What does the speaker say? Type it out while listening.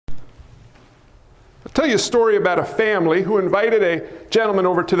I'll tell you a story about a family who invited a gentleman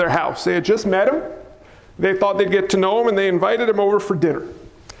over to their house. They had just met him. They thought they'd get to know him, and they invited him over for dinner.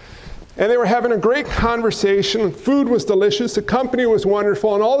 And they were having a great conversation. Food was delicious. The company was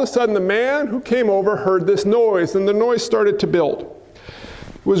wonderful. And all of a sudden, the man who came over heard this noise, and the noise started to build.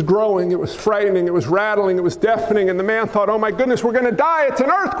 It was growing. It was frightening. It was rattling. It was deafening. And the man thought, oh, my goodness, we're going to die. It's an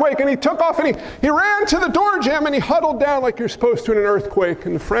earthquake. And he took off, and he ran to the door jamb, and he huddled down like you're supposed to in an earthquake.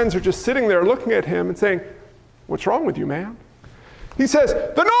 And the friends are just sitting there looking at him and saying, what's wrong with you, man? He says,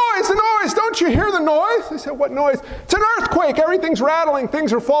 the noise, don't you hear the noise? They said, what noise? It's an earthquake, everything's rattling,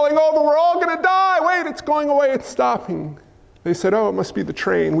 things are falling over, we're all gonna die. Wait, it's going away, it's stopping. They said, oh, it must be the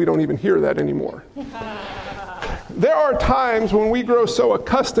train, we don't even hear that anymore. There are times when we grow so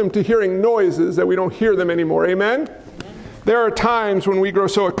accustomed to hearing noises that we don't hear them anymore, amen? There are times when we grow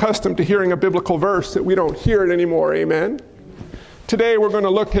so accustomed to hearing a biblical verse that we don't hear it anymore, amen? Today we're going to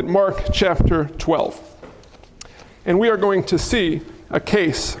look at Mark chapter 12. And we are going to see a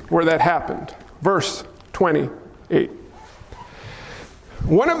case where that happened. Verse 28.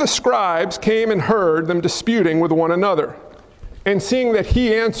 One of the scribes came and heard them disputing with one another. And seeing that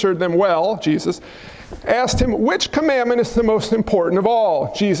he answered them well, Jesus, asked him, which commandment is the most important of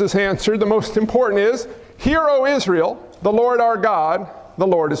all? Jesus answered, the most important is, hear, O Israel, the Lord our God, the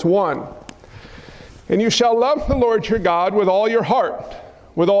Lord is one. And you shall love the Lord your God with all your heart,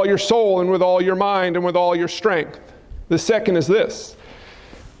 with all your soul, and with all your mind, and with all your strength. The second is this,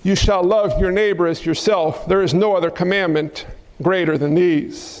 you shall love your neighbor as yourself. There is no other commandment greater than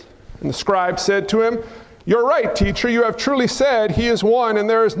these. And the scribe said to him, you're right, teacher, you have truly said, he is one and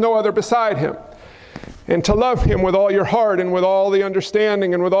there is no other beside him. And to love him with all your heart and with all the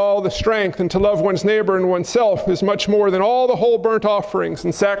understanding and with all the strength, and to love one's neighbor and oneself is much more than all the whole burnt offerings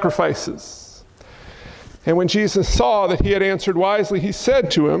and sacrifices. And when Jesus saw that he had answered wisely, he said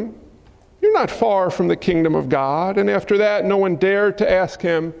to him, you're not far from the kingdom of God. And after that, no one dared to ask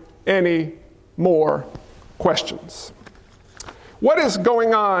him any more questions. What is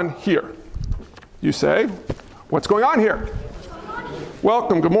going on here? You say, what's going on here?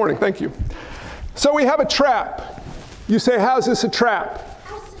 Welcome, good morning, thank you. So we have a trap. You say, how's this a trap?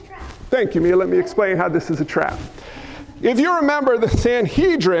 How's this a trap? Thank you, Mia. Let me explain how this is a trap. If you remember, the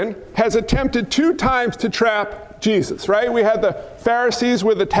Sanhedrin has attempted 2 times to trap Jesus, right? We had the Pharisees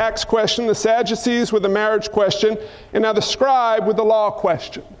with the tax question, the Sadducees with the marriage question, and now the scribe with the law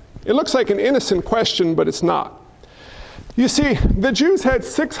question. It looks like an innocent question, but it's not. You see, the Jews had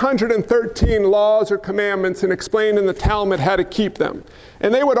 613 laws or commandments and explained in the Talmud how to keep them.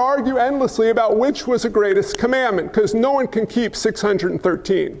 And they would argue endlessly about which was the greatest commandment, because no one can keep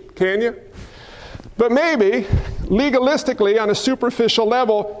 613, can you? But maybe, legalistically, on a superficial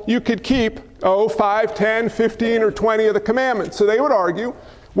level, you could keep, 5, 10, 15, or 20 of the commandments. So they would argue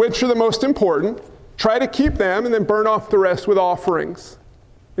which are the most important, try to keep them, and then burn off the rest with offerings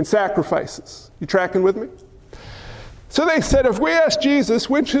and sacrifices. You tracking with me? So they said, if we ask Jesus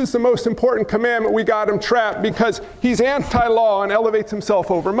which is the most important commandment, we got him trapped, because he's anti-law and elevates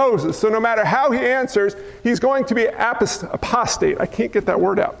himself over Moses. So no matter how he answers, he's going to be apostate. I can't get that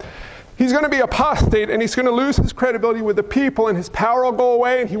word out. He's going to be apostate, and he's going to lose his credibility with the people, and his power will go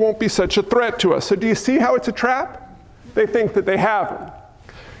away, and he won't be such a threat to us. So do you see how it's a trap? They think that they have him.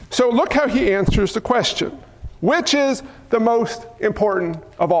 So look how he answers the question. Which is the most important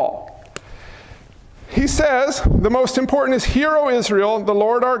of all? He says, the most important is, hear, O Israel, the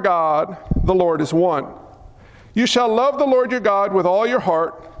Lord our God, the Lord is one. You shall love the Lord your God with all your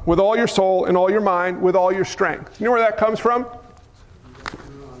heart, with all your soul, and all your mind, with all your strength. You know where that comes from?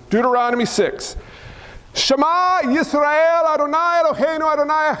 Deuteronomy 6. Shema Yisrael Adonai Eloheinu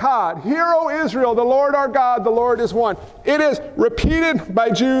Adonai Echad. Hear, O Israel, the Lord our God, the Lord is one. It is repeated by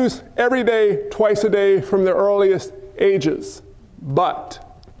Jews every day, twice a day, from the earliest ages.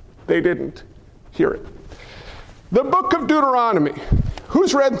 But they didn't hear it. The book of Deuteronomy.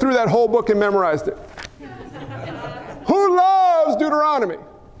 Who's read through that whole book and memorized it? Who loves Deuteronomy?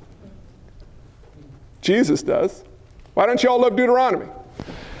 Jesus does. Why don't you all love Deuteronomy?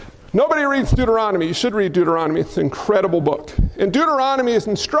 Nobody reads Deuteronomy. You should read Deuteronomy. It's an incredible book. And Deuteronomy is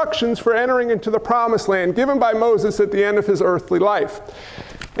instructions for entering into the promised land given by Moses at the end of his earthly life.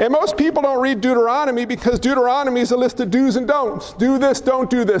 And most people don't read Deuteronomy because Deuteronomy is a list of do's and don'ts. Do this, don't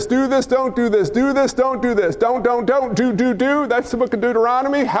do this. Do this, don't do this. Do this, don't do this. Don't, do. That's the book of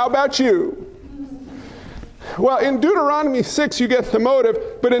Deuteronomy. How about you? Well, in Deuteronomy 6, you get the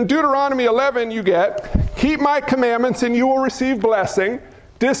motive. But in Deuteronomy 11, you get, keep my commandments and you will receive blessing.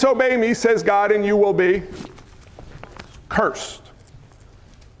 Disobey me, says God, and you will be cursed.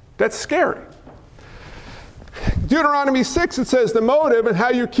 That's scary. Deuteronomy 6, it says the motive and how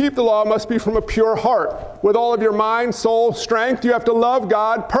you keep the law must be from a pure heart. With all of your mind, soul, strength, you have to love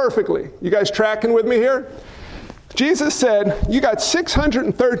God perfectly. You guys tracking with me here? Jesus said, you got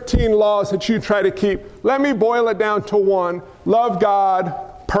 613 laws that you try to keep. Let me boil it down to one. Love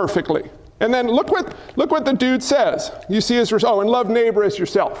God perfectly. And then look what the dude says. You see his, and love neighbor as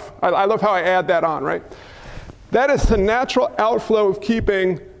yourself. I love how I add that on, right? That is the natural outflow of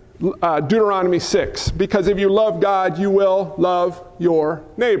keeping Deuteronomy 6. Because if you love God, you will love your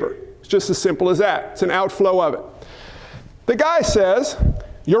neighbor. It's just as simple as that. It's an outflow of it. The guy says,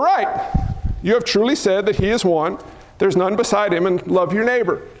 you're right. You have truly said that he is one. There's none beside him, and love your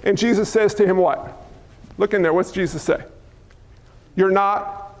neighbor. And Jesus says to him what? Look in there. What's Jesus say? You're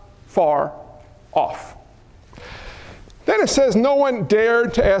not far off. Then it says no one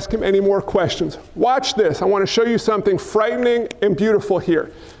dared to ask him any more questions. Watch this. I want to show you something frightening and beautiful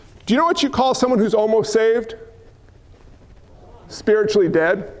here. Do you know what you call someone who's almost saved? Spiritually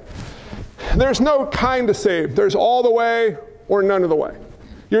dead. There's no kind of saved. There's all the way or none of the way.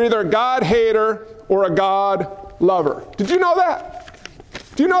 You're either a God hater or a God lover. Did you know that?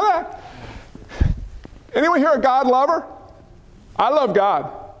 Do you know that? Anyone here a God lover? I love God.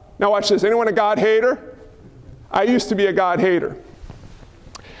 Now watch this. Anyone a God hater? I used to be a God hater.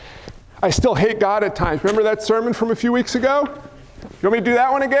 I still hate God at times. Remember that sermon from a few weeks ago? You want me to do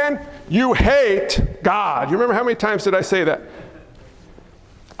that one again? You hate God. You remember how many times did I say that?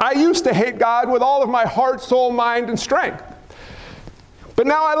 I used to hate God with all of my heart, soul, mind, and strength. But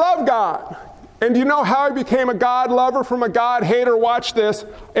now I love God. And do you know how I became a God lover from a God hater? Watch this.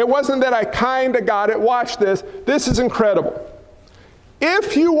 It wasn't that I kind of got it. Watch this. This is incredible.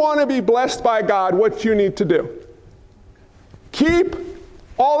 If you want to be blessed by God, what do you need to do? Keep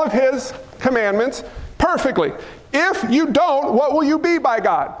all of His commandments perfectly. If you don't, what will you be by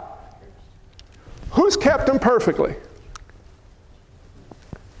God? Who's kept them perfectly?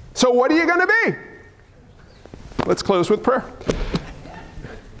 So what are you going to be? Let's close with prayer.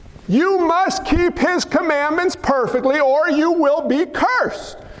 You must keep His commandments perfectly or you will be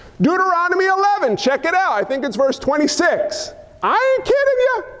cursed. Deuteronomy 11, check it out. I think it's verse 26. I ain't kidding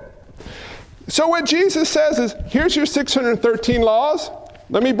you. So what Jesus says is, here's your 613 laws.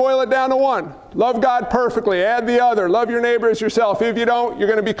 Let me boil it down to one. Love God perfectly. Add the other. Love your neighbor as yourself. If you don't, you're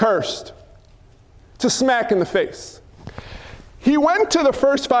going to be cursed. It's a smack in the face. He went to the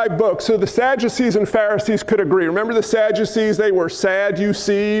first 5 books so the Sadducees and Pharisees could agree. Remember the Sadducees? They were sad, you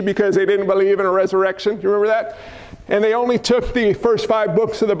see, because they didn't believe in a resurrection. Do you remember that? And they only took the first 5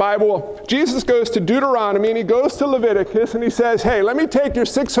 books of the Bible. Jesus goes to Deuteronomy and he goes to Leviticus and he says, hey, let me take your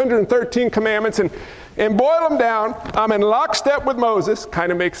 613 commandments and boil them down. I'm in lockstep with Moses.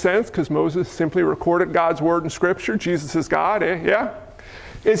 Kind of makes sense because Moses simply recorded God's word in Scripture. Jesus is God, yeah?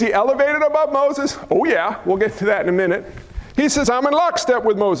 Is he elevated above Moses? Oh yeah, we'll get to that in a minute. He says, I'm in lockstep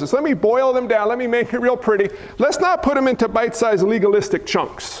with Moses. Let me boil them down. Let me make it real pretty. Let's not put them into bite-sized legalistic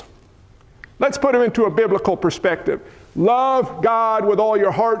chunks. Let's put them into a biblical perspective. Love God with all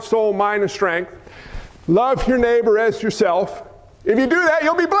your heart, soul, mind, and strength. Love your neighbor as yourself. If you do that,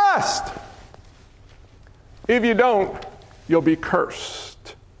 you'll be blessed. If you don't, you'll be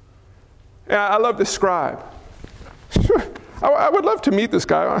cursed. Yeah, I love this scribe. I would love to meet this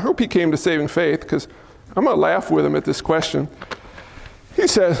guy. I hope he came to saving faith because I'm going to laugh with him at this question. He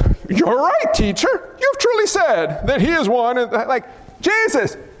says, you're right, teacher. You've truly said that he is one. And like,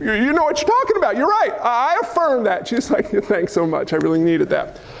 Jesus, you know what you're talking about. You're right. I affirm that. She's like, thanks so much. I really needed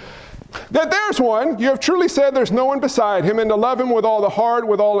that. That there's one. You have truly said there's no one beside him, and to love him with all the heart,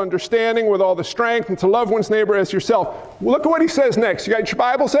 with all understanding, with all the strength, and to love one's neighbor as yourself. Look at what he says next. You got your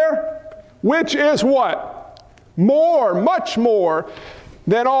Bibles there? Which is what? More, much more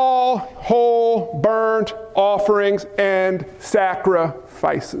than all whole burnt offerings and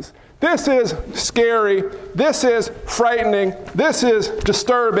sacrifices. This is scary. This is frightening. This is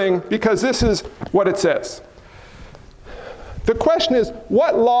disturbing because this is what it says. The question is,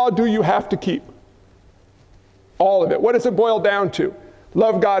 what law do you have to keep? All of it. What does it boil down to?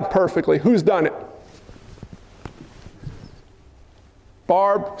 Love God perfectly. Who's done it?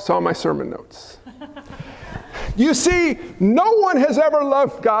 Barb saw my sermon notes. You see, no one has ever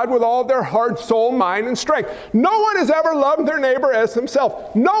loved God with all their heart, soul, mind, and strength. No one has ever loved their neighbor as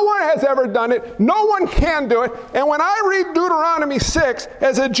himself. No one has ever done it. No one can do it. And when I read Deuteronomy 6,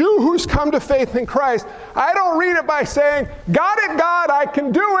 as a Jew who's come to faith in Christ, I don't read it by saying, got it, God, I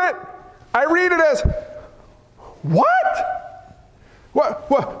can do it. I read it as, what? What?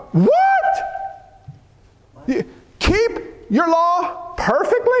 Keep your law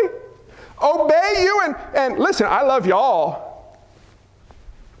perfectly? Obey you and listen, I love y'all,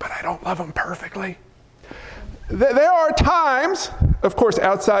 but I don't love them perfectly. There are times, of course,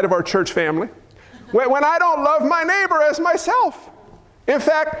 outside of our church family, when I don't love my neighbor as myself. In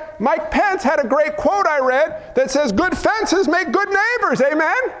fact, Mike Pence had a great quote I read that says, good fences make good neighbors,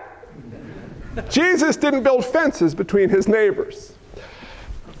 amen? Jesus didn't build fences between his neighbors.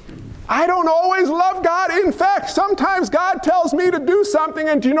 I don't always love God. In fact, sometimes God tells me to do something,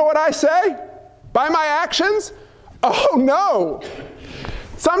 and do you know what I say? By my actions? Oh, no.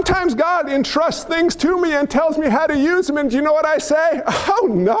 Sometimes God entrusts things to me and tells me how to use them, and do you know what I say? Oh,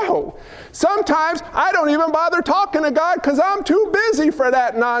 no. Sometimes I don't even bother talking to God because I'm too busy for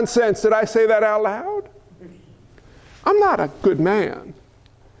that nonsense. Did I say that out loud? I'm not a good man.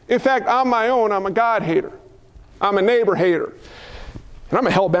 In fact, on my own, I'm a God hater. I'm a neighbor hater. And I'm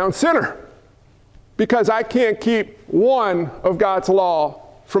a hell-bound sinner because I can't keep one of God's law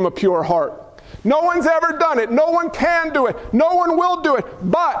from a pure heart. No one's ever done it. No one can do it. No one will do it.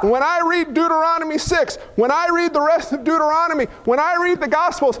 But when I read Deuteronomy 6, when I read the rest of Deuteronomy, when I read the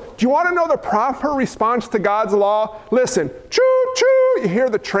Gospels, do you want to know the proper response to God's law? Listen, choo-choo, you hear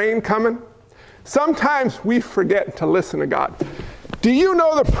the train coming? Sometimes we forget to listen to God. Do you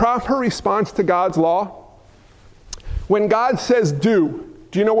know the proper response to God's law? When God says do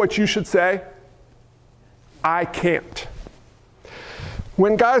you know what you should say? I can't.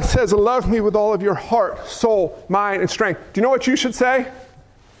 When God says, love me with all of your heart, soul, mind, and strength, do you know what you should say?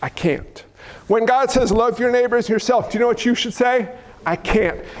 I can't. When God says, love your neighbor as yourself, do you know what you should say? I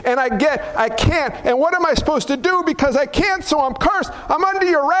can't. And I can't. And what am I supposed to do? Because I can't, so I'm cursed. I'm under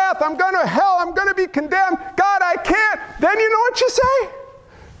your wrath. I'm going to hell. I'm going to be condemned. God, I can't. Then you know what you say?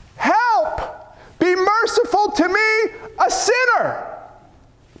 Help. Be merciful to me, a sinner.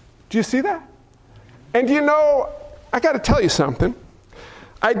 Do you see that? And you know, I got to tell you something.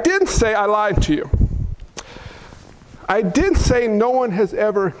 I did say I lied to you. I did say no one has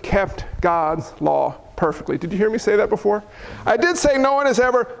ever kept God's law perfectly. Did you hear me say that before? I did say no one has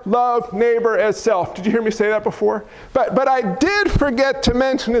ever loved neighbor as self. Did you hear me say that before? But I did forget to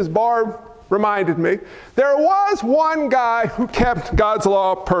mention, as Barb reminded me, there was one guy who kept God's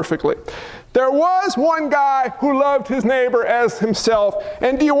law perfectly. There was one guy who loved his neighbor as himself.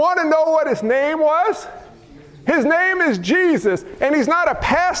 And do you want to know what his name was? His name is Jesus, and he's not a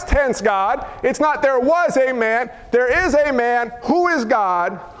past tense God. It's not there was a man. There is a man who is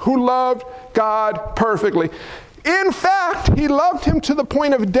God, who loved God perfectly. In fact, he loved him to the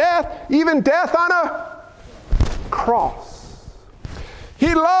point of death, even death on a cross.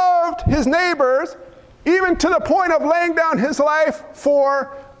 He loved his neighbors even to the point of laying down his life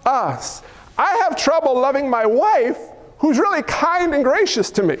for us. I have trouble loving my wife, who's really kind and gracious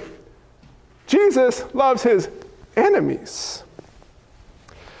to me. Jesus loves his enemies.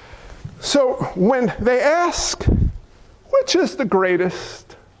 So when they ask, which is the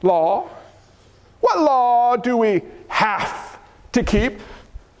greatest law? What law do we have to keep?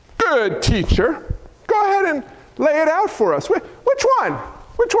 Good teacher, go ahead and lay it out for us. Which one?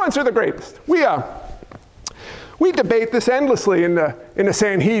 Which ones are the greatest? We debate this endlessly in the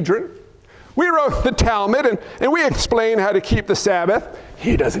Sanhedrin. We wrote the Talmud, and we explain how to keep the Sabbath.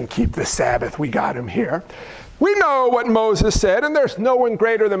 He doesn't keep the Sabbath. We got him here. We know what Moses said, and there's no one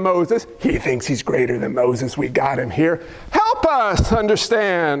greater than Moses. He thinks he's greater than Moses. We got him here. Help us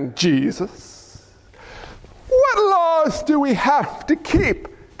understand Jesus. What laws do we have to keep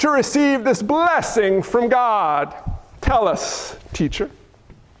to receive this blessing from God? Tell us, teacher.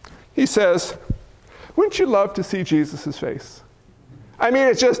 He says, wouldn't you love to see Jesus' face? I mean,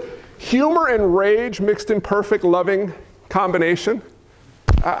 it's just humor and rage mixed in perfect, loving combination.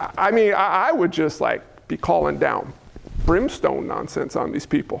 I would just be calling down brimstone nonsense on these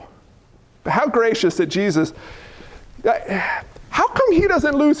people. But how gracious that Jesus, how come he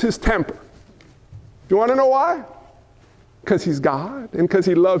doesn't lose his temper? You want to know why? Because he's God and because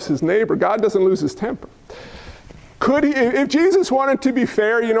he loves his neighbor. God doesn't lose his temper. Could he, if Jesus wanted to be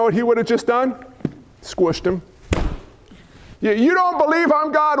fair, you know what he would have just done? Squished him. You don't believe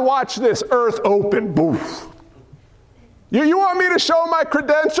I'm God? Watch this. Earth open. Boof. You want me to show my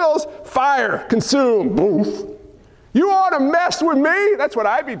credentials? Fire. Consume. Boof. You want to mess with me? That's what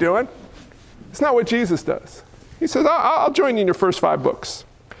I'd be doing. It's not what Jesus does. He says, I'll join you in your first 5 books.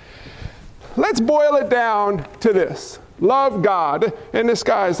 Let's boil it down to this. Love God. And this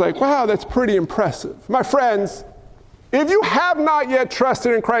guy's like, wow, that's pretty impressive. My friends, if you have not yet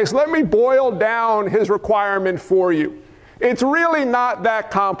trusted in Christ, let me boil down his requirement for you. It's really not that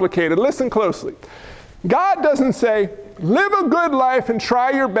complicated. Listen closely. God doesn't say, live a good life and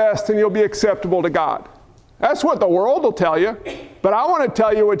try your best and you'll be acceptable to God. That's what the world will tell you. But I want to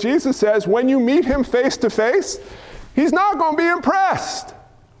tell you what Jesus says. When you meet him face to face, he's not going to be impressed.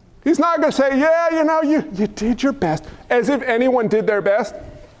 He's not going to say, yeah, you did your best, as if anyone did their best.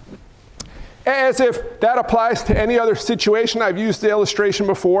 As if that applies to any other situation. I've used the illustration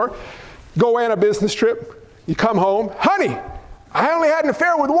before. Go on a business trip. You come home. Honey, I only had an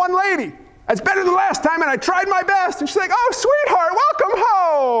affair with one lady. That's better than last time, and I tried my best. And she's like, oh, sweetheart, welcome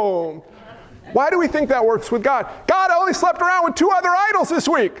home. Why do we think that works with God? God, I only slept around with 2 other idols this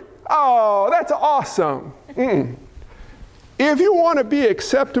week. Oh, that's awesome. If you want to be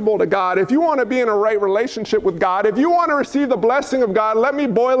acceptable to God, if you want to be in a right relationship with God, if you want to receive the blessing of God, let me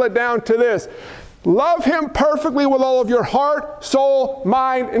boil it down to this. Love Him perfectly with all of your heart, soul,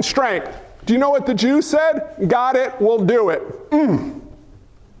 mind, and strength. Do you know what the Jews said? Got it, we'll do it.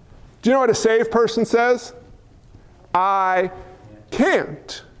 Do you know what a saved person says? I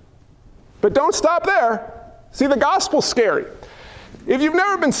can't. But don't stop there. See, the gospel's scary. If you've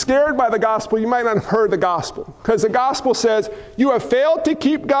never been scared by the gospel, you might not have heard the gospel. Because the gospel says, you have failed to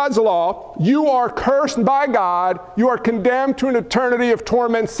keep God's law, you are cursed by God, you are condemned to an eternity of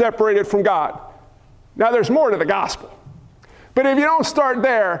torment separated from God. Now there's more to the gospel. But if you don't start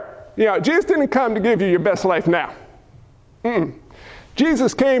there, Jesus didn't come to give you your best life now.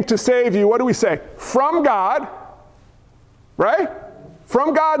 Jesus came to save you, what do we say? From God, right?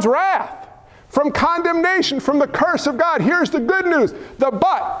 From God's wrath. From condemnation, from the curse of God. Here's the good news. The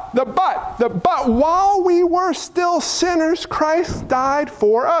but. While we were still sinners, Christ died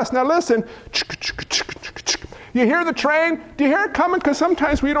for us. Now listen. You hear the train? Do you hear it coming? Because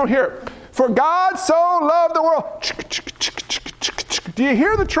sometimes we don't hear it. For God so loved the world. Do you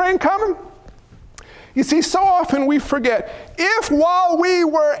hear the train coming? You see, so often we forget. If while we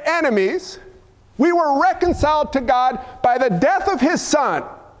were enemies, we were reconciled to God by the death of His Son.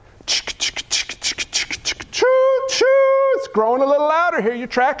 It's growing a little louder here. You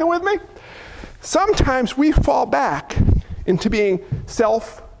tracking with me? Sometimes we fall back into being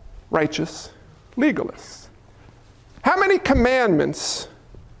self-righteous legalists. How many commandments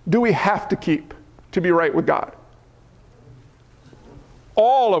do we have to keep to be right with God?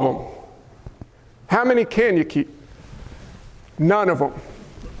 All of them. How many can you keep? None of them.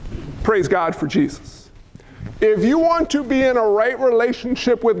 Praise God for Jesus. If you want to be in a right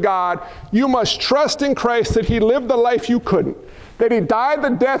relationship with God, you must trust in Christ that He lived the life you couldn't, that He died the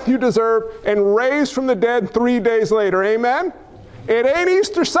death you deserve, and raised from the dead 3 days later. Amen? It ain't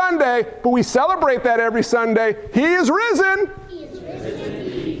Easter Sunday, but we celebrate that every Sunday. He is risen. He is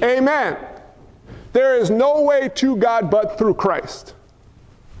risen. Amen. There is no way to God but through Christ.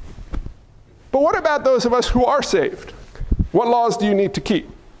 But what about those of us who are saved? What laws do you need to keep?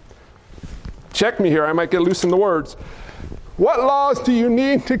 Check me here, I might get loose in the words. What laws do you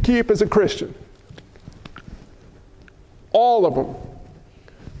need to keep as a Christian? All of them.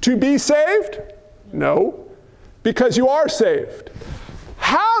 To be saved? No, because you are saved.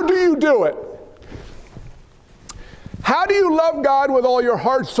 How do you do it? How do you love God with all your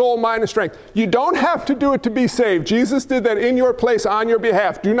heart, soul, mind, and strength? You don't have to do it to be saved. Jesus did that in your place on your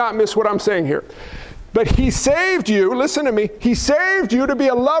behalf. Do not miss what I'm saying here. But He saved you, listen to me, He saved you to be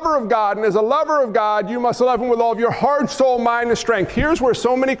a lover of God, and as a lover of God, you must love Him with all of your heart, soul, mind, and strength. Here's where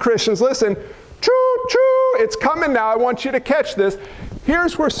so many Christians, listen, choo-choo, it's coming now, I want you to catch this.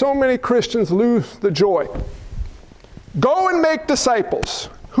 Here's where so many Christians lose the joy. Go and make disciples.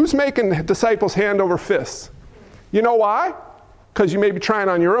 Who's making disciples hand over fists? You know why? Because you may be trying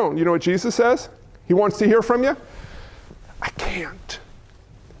on your own. You know what Jesus says? He wants to hear from you. I can't.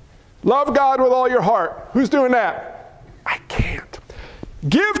 Love God with all your heart. Who's doing that? I can't.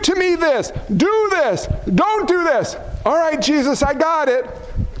 Give to me this. Do this. Don't do this. All right, Jesus, I got it.